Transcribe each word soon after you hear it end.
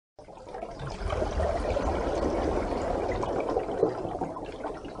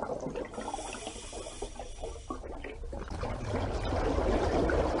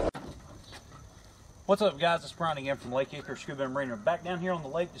What's up, guys? It's Brian again from LakeHickoryScuba and Marina. Back down here on the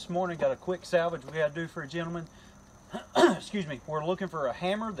lake this morning. Got a quick salvage we got to do for a gentleman. Excuse me. We're looking for a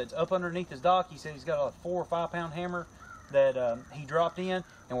hammer that's up underneath his dock. He said he's got a 4 or 5 pound hammer that he dropped in,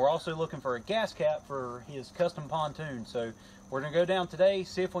 and we're also looking for a gas cap for his custom pontoon. So we're going to go down today,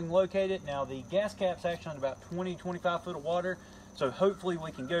 see if we can locate it. Now the gas cap's actually on about 20-25 foot of water, so hopefully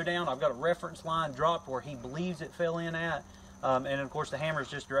we can go down. I've got a reference line dropped where he believes it fell in at. And of course the hammer is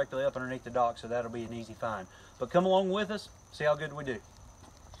just directly up underneath the dock, so that'll be an easy find. But come along with us, see how good we do.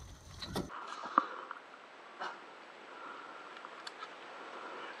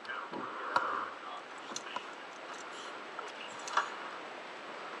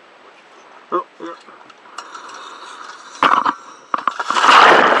 Oh, yeah.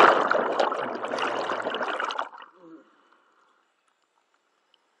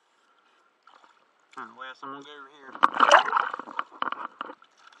 All right, Wes, I'm gonna go over here.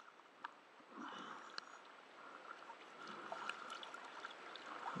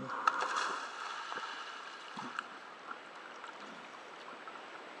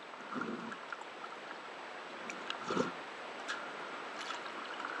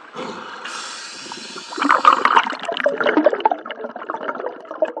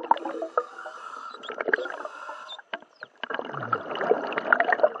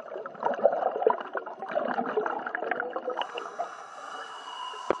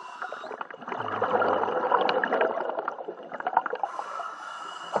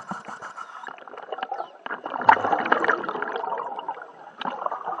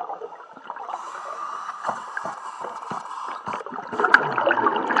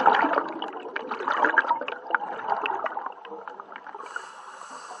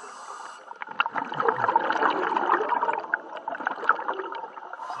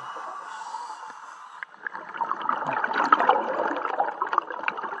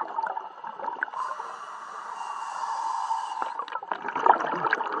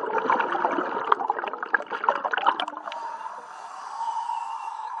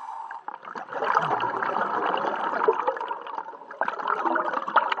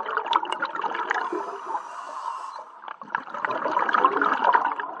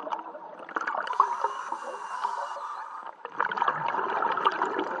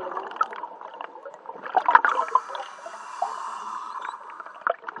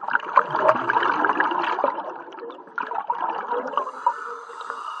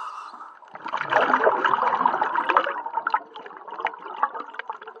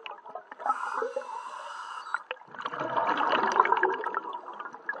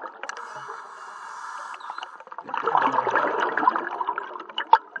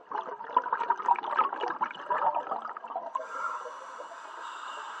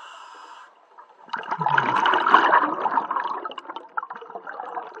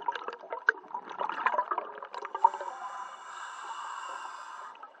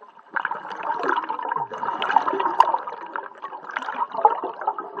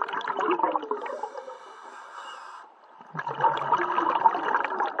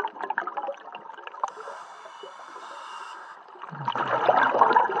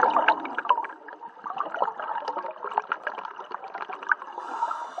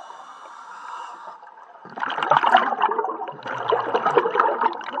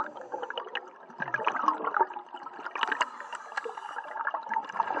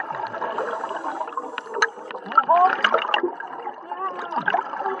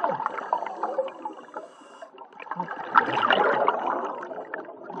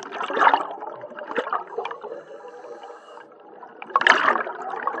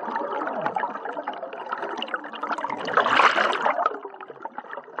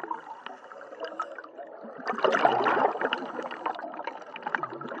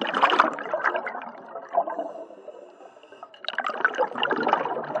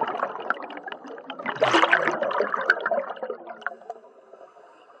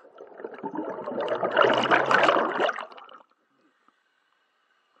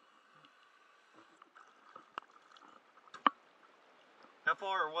 How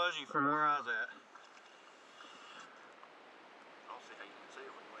far was you from where I was at? I don't see how you can see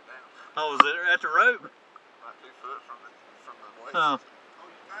it when you went down. Oh, was it at the rope? About 2 foot from the waist. Oh. Oh,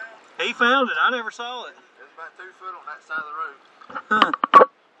 you found it? He found it. I never saw it. It was about 2 foot on that side of the rope. Huh.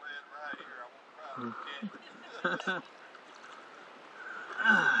 Laying right here. I won't try to catch it.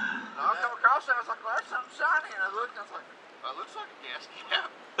 No, I come across it. I was like, well, there's something shiny. And I looked and I was like, well, it looks like a gas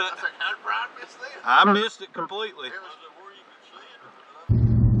cap. I was like, how did Brian miss this? I missed it completely. It was where you could see it.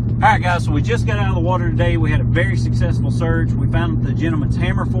 All right, guys, so we just got out of the water today. We had a very successful search. We found the gentleman's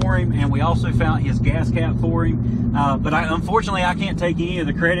hammer for him, and we also found his gas cap for him. But unfortunately, I can't take any of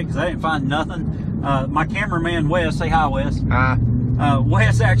the credit because I didn't find nothing. My cameraman, Wes, say hi, Wes. Hi.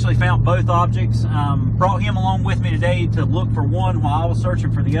 Wes actually found both objects. Brought him along with me today to look for one while I was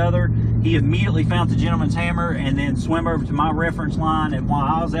searching for the other. He immediately found the gentleman's hammer and then swam over to my reference line, and while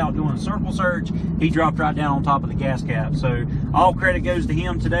I was out doing a circle search, he dropped right down on top of the gas cap. So all credit goes to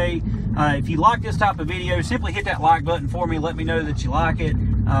him today. If you like this type of video, simply hit that like button for me. Let me know that you like it.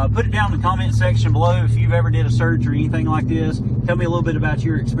 Put it down in the comment section below if you've ever did a search or anything like this. Tell me a little bit about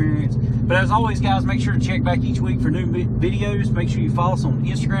your experience. But as always, guys, make sure to check back each week for new videos. Make sure you follow us on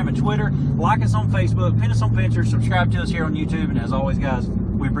Instagram and Twitter. Like us on Facebook. Pin us on Pinterest. Subscribe to us here on YouTube. And as always, guys,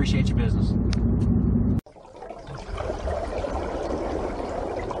 we appreciate your business.